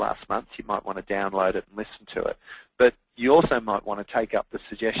webinar last month, you might want to download it and listen to it. But you also might want to take up the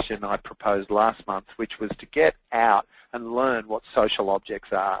suggestion I proposed last month, which was to get out and learn what social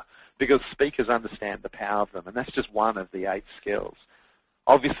objects are, because speakers understand the power of them, and that's just one of the 8 skills.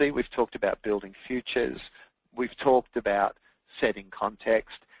 Obviously, we've talked about building futures. We've talked about setting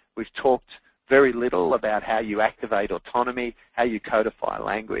context. We've talked very little about how you activate autonomy, how you codify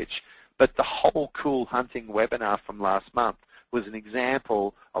language. But the whole Cool Hunting webinar from last month was an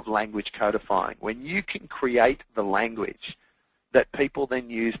example of language codifying. When you can create the language that people then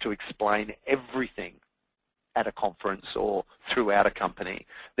use to explain everything at a conference or throughout a company,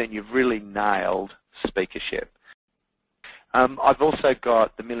 then you've really nailed speakership. I've also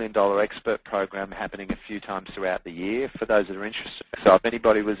got the $1 Million Expert program happening a few times throughout the year for those that are interested. So if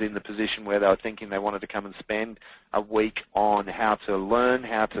anybody was in the position where they were thinking they wanted to come and spend a week on how to learn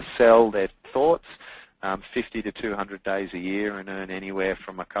how to sell their thoughts, 50 to 200 days a year, and earn anywhere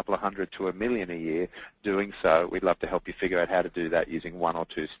from a couple of hundred to $1 million a year doing so, we'd love to help you figure out how to do that using 1 or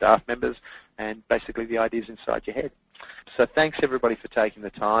 2 staff members, and basically the ideas inside your head. So thanks everybody for taking the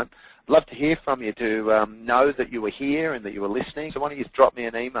time. I'd love to hear from you, to know that you were here and that you were listening. So why don't you drop me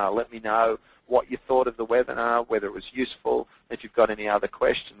an email, let me know what you thought of the webinar, whether it was useful. If you've got any other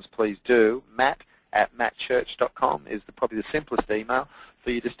questions, please do. matt@mattchurch.com is probably the simplest email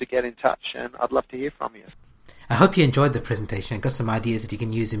for you just to get in touch, and I'd love to hear from you. I hope you enjoyed the presentation and got some ideas that you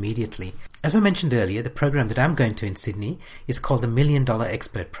can use immediately. As I mentioned earlier, the program that I'm going to in Sydney is called the $1 Million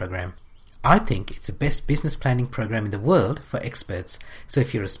Expert Program. I think it's the best business planning program in the world for experts. So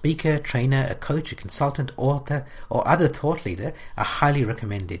if you're a speaker, trainer, a coach, a consultant, author, or other thought leader, I highly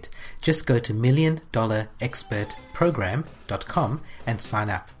recommend it. Just go to $1millionexpertprogram.com and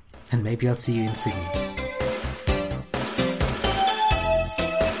sign up. And maybe I'll see you in Sydney.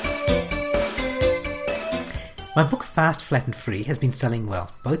 My book Fast, Flat and Free has been selling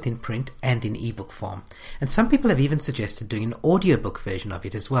well, both in print and in ebook form. And some people have even suggested doing an audiobook version of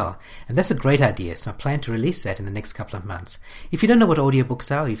it as well. And that's a great idea, so I plan to release that in the next couple of months. If you don't know what audiobooks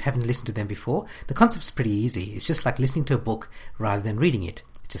are, or you haven't listened to them before, the concept's pretty easy. It's just like listening to a book rather than reading it.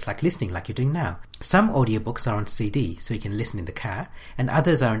 Just like listening like you're doing now. Some audiobooks are on CD, so you can listen in the car, and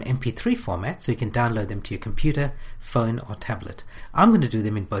others are in MP3 format, so you can download them to your computer, phone, or tablet. I'm going to do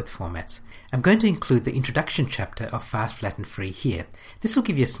them in both formats. I'm going to include the introduction chapter of Fast, Flat and Free here. This will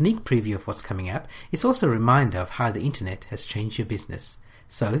give you a sneak preview of what's coming up. It's also a reminder of how the internet has changed your business.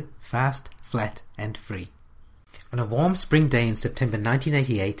 So, Fast, Flat and Free. On a warm spring day in September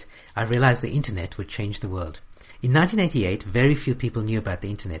 1988, I realized the internet would change the world. In 1988, very few people knew about the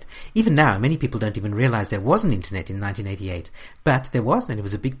internet. Even now, many people don't even realize there was an internet in 1988. But there was, and it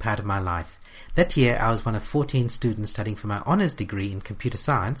was a big part of my life. That year, I was one of 14 students studying for my honours degree in computer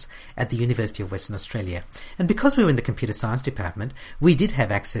science at the University of Western Australia. And because we were in the computer science department, we did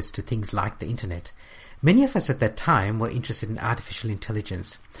have access to things like the internet. Many of us at that time were interested in artificial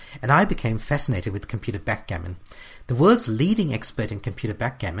intelligence, and I became fascinated with computer backgammon. The world's leading expert in computer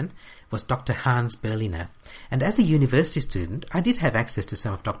backgammon was Dr. Hans Berliner, and as a university student, I did have access to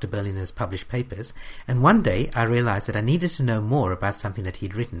some of Dr. Berliner's published papers, and one day I realized that I needed to know more about something that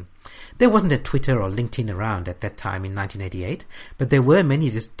he'd written. There wasn't a Twitter or LinkedIn around at that time in 1988, but there were many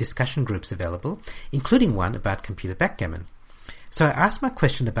discussion groups available, including one about computer backgammon. So I asked my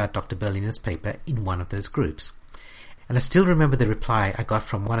question about Dr. Berliner's paper in one of those groups. And I still remember the reply I got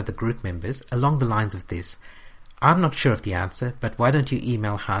from one of the group members along the lines of this: "I'm not sure of the answer, but why don't you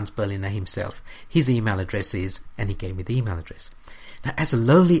email Hans Berliner himself? His email address is..." and he gave me the email address. Now, as a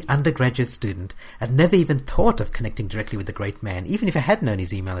lowly undergraduate student, I'd never even thought of connecting directly with the great man, even if I had known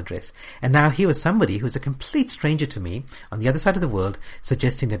his email address. And now here was somebody who was a complete stranger to me on the other side of the world,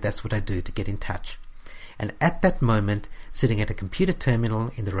 suggesting that that's what I do to get in touch. And at that moment, sitting at a computer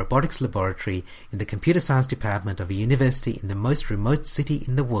terminal in the robotics laboratory in the computer science department of a university in the most remote city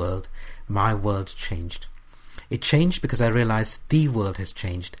in the world, my world changed. It changed because I realized the world has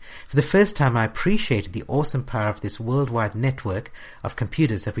changed. For the first time, I appreciated the awesome power of this worldwide network of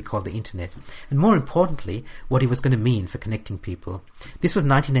computers that we call the internet, and more importantly, what it was going to mean for connecting people. This was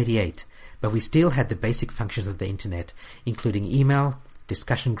 1988, but we still had the basic functions of the internet, including email,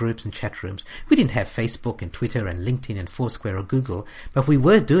 discussion groups and chat rooms. We didn't have Facebook and Twitter and LinkedIn and Foursquare or Google, but we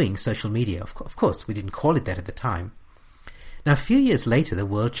were doing social media. Of course, we didn't call it that at the time. Now, a few years later, the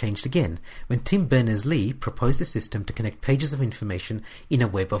world changed again when Tim Berners-Lee proposed a system to connect pages of information in a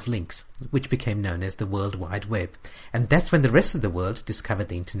web of links, which became known as the World Wide Web. And that's when the rest of the world discovered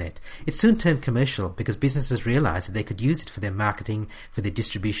the internet. It soon turned commercial because businesses realized that they could use it for their marketing, for their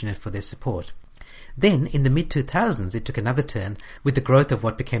distribution, and for their support. Then, in the mid-2000s, it took another turn with the growth of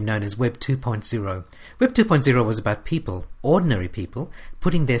what became known as Web 2.0. Web 2.0 was about people, ordinary people,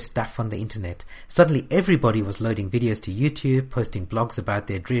 putting their stuff on the internet. Suddenly, everybody was loading videos to YouTube, posting blogs about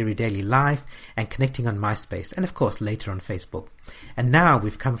their dreary daily life, and connecting on MySpace, and of course, later on Facebook. And now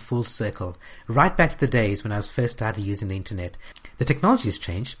we've come full circle, right back to the days when I was first started using the internet. The technology has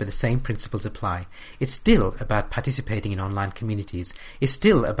changed, but the same principles apply. It's still about participating in online communities. It's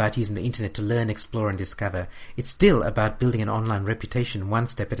still about using the internet to learn, explore, and discover. It's still about building an online reputation one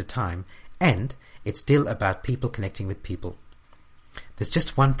step at a time. And it's still about people connecting with people. There's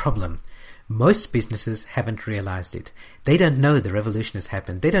just one problem. Most businesses haven't realized it. They don't know the revolution has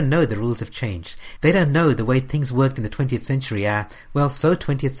happened. They don't know the rules have changed. They don't know the way things worked in the 20th century are, well, so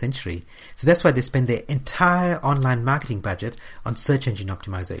 20th century. So that's why they spend their entire online marketing budget on search engine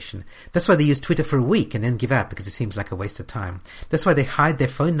optimization. That's why they use Twitter for a week and then give up because it seems like a waste of time. That's why they hide their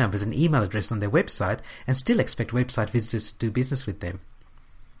phone numbers and email addresses on their website and still expect website visitors to do business with them.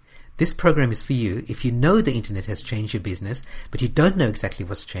 This program is for you if you know the internet has changed your business, but you don't know exactly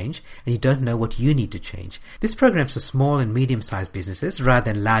what's changed and you don't know what you need to change. This program is for small and medium-sized businesses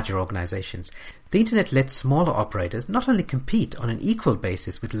rather than larger organizations. The internet lets smaller operators not only compete on an equal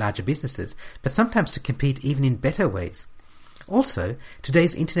basis with larger businesses, but sometimes to compete even in better ways. Also,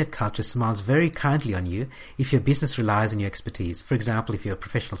 today's internet culture smiles very kindly on you if your business relies on your expertise. For example, if you're a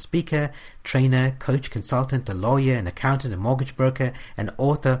professional speaker, trainer, coach, consultant, a lawyer, an accountant, a mortgage broker, an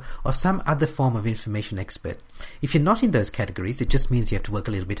author, or some other form of information expert. If you're not in those categories, it just means you have to work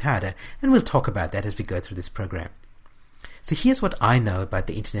a little bit harder, and we'll talk about that as we go through this program. So here's what I know about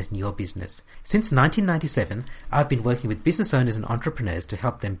the internet in your business. Since 1997, I've been working with business owners and entrepreneurs to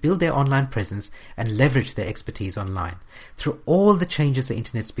help them build their online presence and leverage their expertise online. Through all the changes the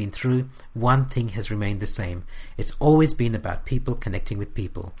internet's been through, one thing has remained the same. It's always been about people connecting with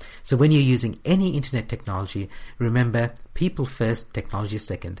people. So when you're using any internet technology, remember, people first, technology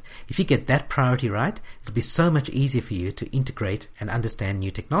second. If you get that priority right, it'll be so much easier for you to integrate and understand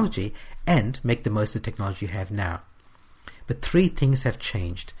new technology and make the most of the technology you have now. But three things have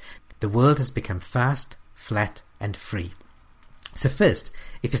changed. The world has become fast, flat, and free. So first,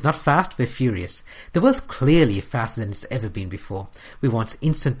 if it's not fast, we're furious. The world's clearly faster than it's ever been before. We want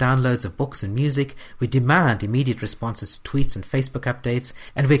instant downloads of books and music, we demand immediate responses to tweets and Facebook updates,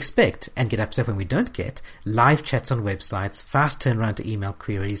 and we expect, and get upset when we don't get, live chats on websites, fast turnaround to email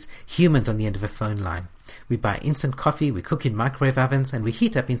queries, humans on the end of a phone line. We buy instant coffee, we cook in microwave ovens, and we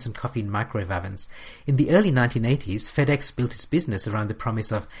heat up instant coffee in microwave ovens. In the early 1980s, FedEx built its business around the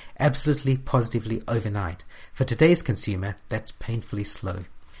promise of absolutely, positively overnight. For today's consumer, that's painfully slow.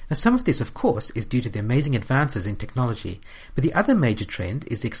 Now, some of this, of course, is due to the amazing advances in technology, but the other major trend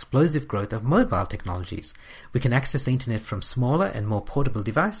is the explosive growth of mobile technologies. We can access the internet from smaller and more portable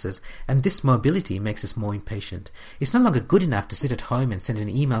devices, and this mobility makes us more impatient. It's no longer good enough to sit at home and send an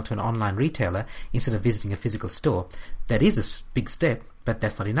email to an online retailer instead of visiting a physical store. That is a big step, but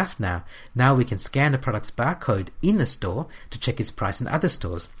that's not enough now. Now we can scan a product's barcode in a store to check its price in other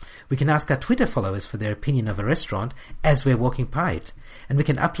stores. We can ask our Twitter followers for their opinion of a restaurant as we're walking by it. And we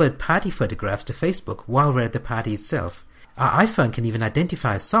can upload party photographs to Facebook while we're at the party itself. Our iPhone can even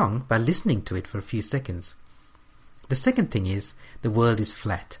identify a song by listening to it for a few seconds. The second thing is, the world is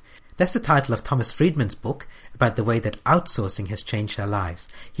flat. That's the title of Thomas Friedman's book about the way that outsourcing has changed our lives.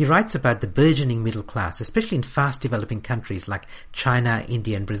 He writes about the burgeoning middle class, especially in fast-developing countries like China,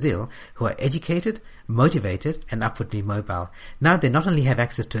 India, and Brazil, who are educated, motivated, and upwardly mobile. Now they not only have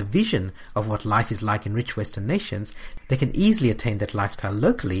access to a vision of what life is like in rich Western nations, they can easily attain that lifestyle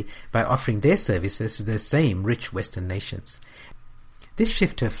locally by offering their services to the same rich Western nations. This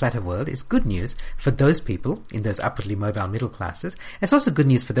shift to a flatter world is good news for those people in those upwardly mobile middle classes. It's also good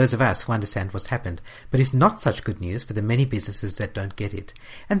news for those of us who understand what's happened, but it's not such good news for the many businesses that don't get it.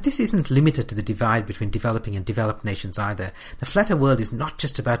 And this isn't limited to the divide between developing and developed nations either. The flatter world is not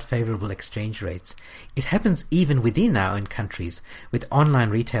just about favourable exchange rates. It happens even within our own countries, with online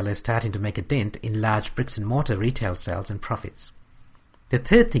retailers starting to make a dent in large bricks and mortar retail sales and profits. The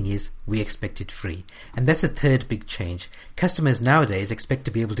third thing is we expect it free, and that's a third big change. Customers nowadays expect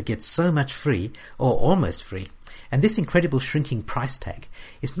to be able to get so much free, or almost free, and this incredible shrinking price tag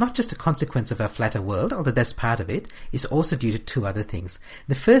is not just a consequence of our flatter world, although that's part of it. It's also due to two other things.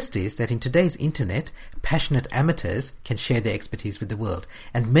 The first is that in today's internet, passionate amateurs can share their expertise with the world,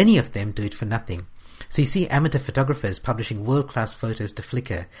 and many of them do it for nothing. So you see amateur photographers publishing world-class photos to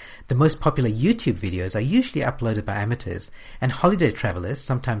Flickr. The most popular YouTube videos are usually uploaded by amateurs, and holiday travelers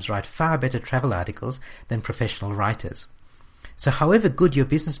sometimes write far better travel articles than professional writers. So however good your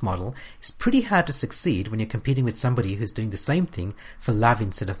business model, it's pretty hard to succeed when you're competing with somebody who's doing the same thing for love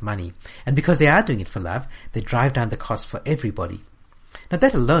instead of money. And because they are doing it for love, they drive down the cost for everybody. Now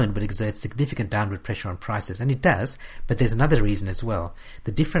that alone would exert significant downward pressure on prices, and it does, but there's another reason as well: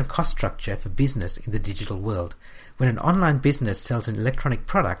 the different cost structure for business in the digital world. When an online business sells an electronic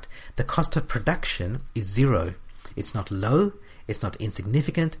product, the cost of production is zero. It's not low, it's not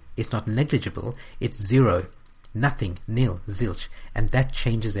insignificant, it's not negligible, it's zero. Nothing, nil, zilch, and that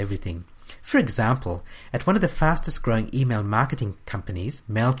changes everything. For example, at one of the fastest growing email marketing companies,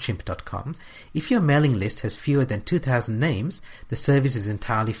 MailChimp.com, if your mailing list has fewer than 2,000 names, the service is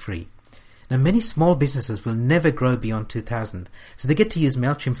entirely free. Now, many small businesses will never grow beyond 2,000, so they get to use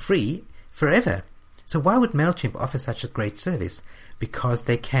MailChimp free forever. So why would MailChimp offer such a great service? Because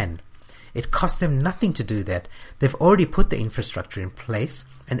they can. It costs them nothing to do that. They've already put the infrastructure in place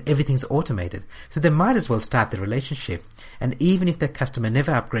and everything's automated. So they might as well start the relationship. And even if their customer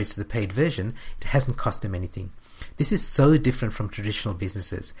never upgrades to the paid version, it hasn't cost them anything. This is so different from traditional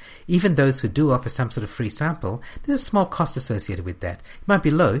businesses. Even those who do offer some sort of free sample, there's a small cost associated with that. It might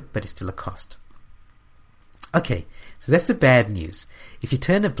be low, but it's still a cost. Okay, so that's the bad news. If you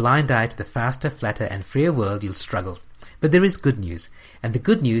turn a blind eye to the faster, flatter and freer world, you'll struggle. But there is good news, and the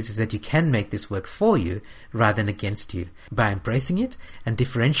good news is that you can make this work for you rather than against you by embracing it and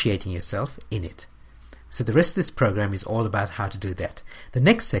differentiating yourself in it. So the rest of this program is all about how to do that. The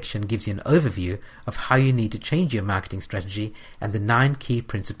next section gives you an overview of how you need to change your marketing strategy and the 9 key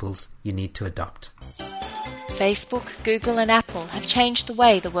principles you need to adopt. Facebook, Google and Apple have changed the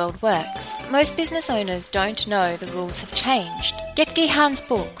way the world works. Most business owners don't know the rules have changed. Get Gihan's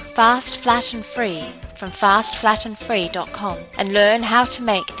book, Fast, Flat and Free, from fastflatandfree.com and learn how to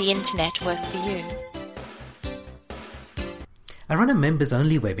make the internet work for you. I run a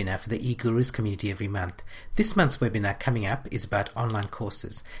members-only webinar for the eGurus community every month. This month's webinar coming up is about online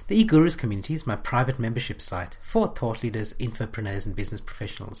courses. The eGurus community is my private membership site for thought leaders, infopreneurs and business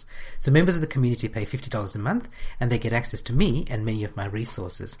professionals. So members of the community pay $50 a month and they get access to me and many of my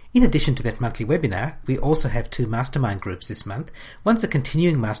resources. In addition to that monthly webinar, we also have 2 mastermind groups this month. One's a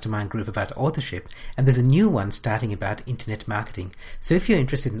continuing mastermind group about authorship, and there's a new one starting about internet marketing. So if you're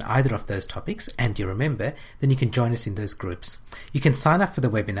interested in either of those topics and you're a member, then you can join us in those groups. You can sign up for the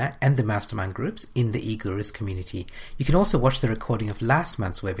webinar and the mastermind groups in the eGurus community. You can also watch the recording of last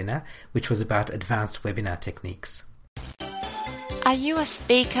month's webinar, which was about advanced webinar techniques. Are you a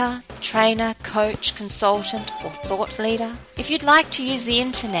speaker, trainer, coach, consultant or thought leader? If you'd like to use the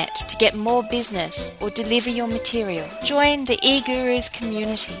internet to get more business or deliver your material, join the eGurus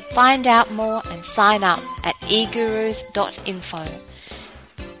community. Find out more and sign up at egurus.info.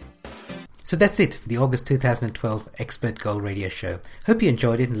 So that's it for the August 2012 Expert Gold Radio Show. Hope you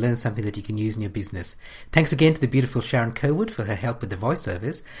enjoyed it and learned something that you can use in your business. Thanks again to the beautiful Sharon Kerwood for her help with the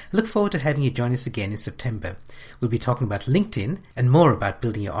voiceovers. I look forward to having you join us again in September. We'll be talking about LinkedIn and more about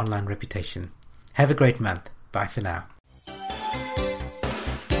building your online reputation. Have a great month. Bye for now.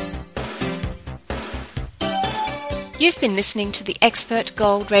 You've been listening to the Expert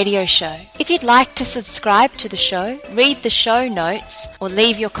Gold Radio Show. If you'd like to subscribe to the show, read the show notes, or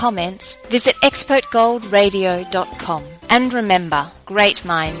leave your comments, visit expertgoldradio.com. And remember, great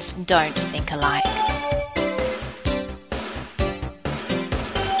minds don't think alike.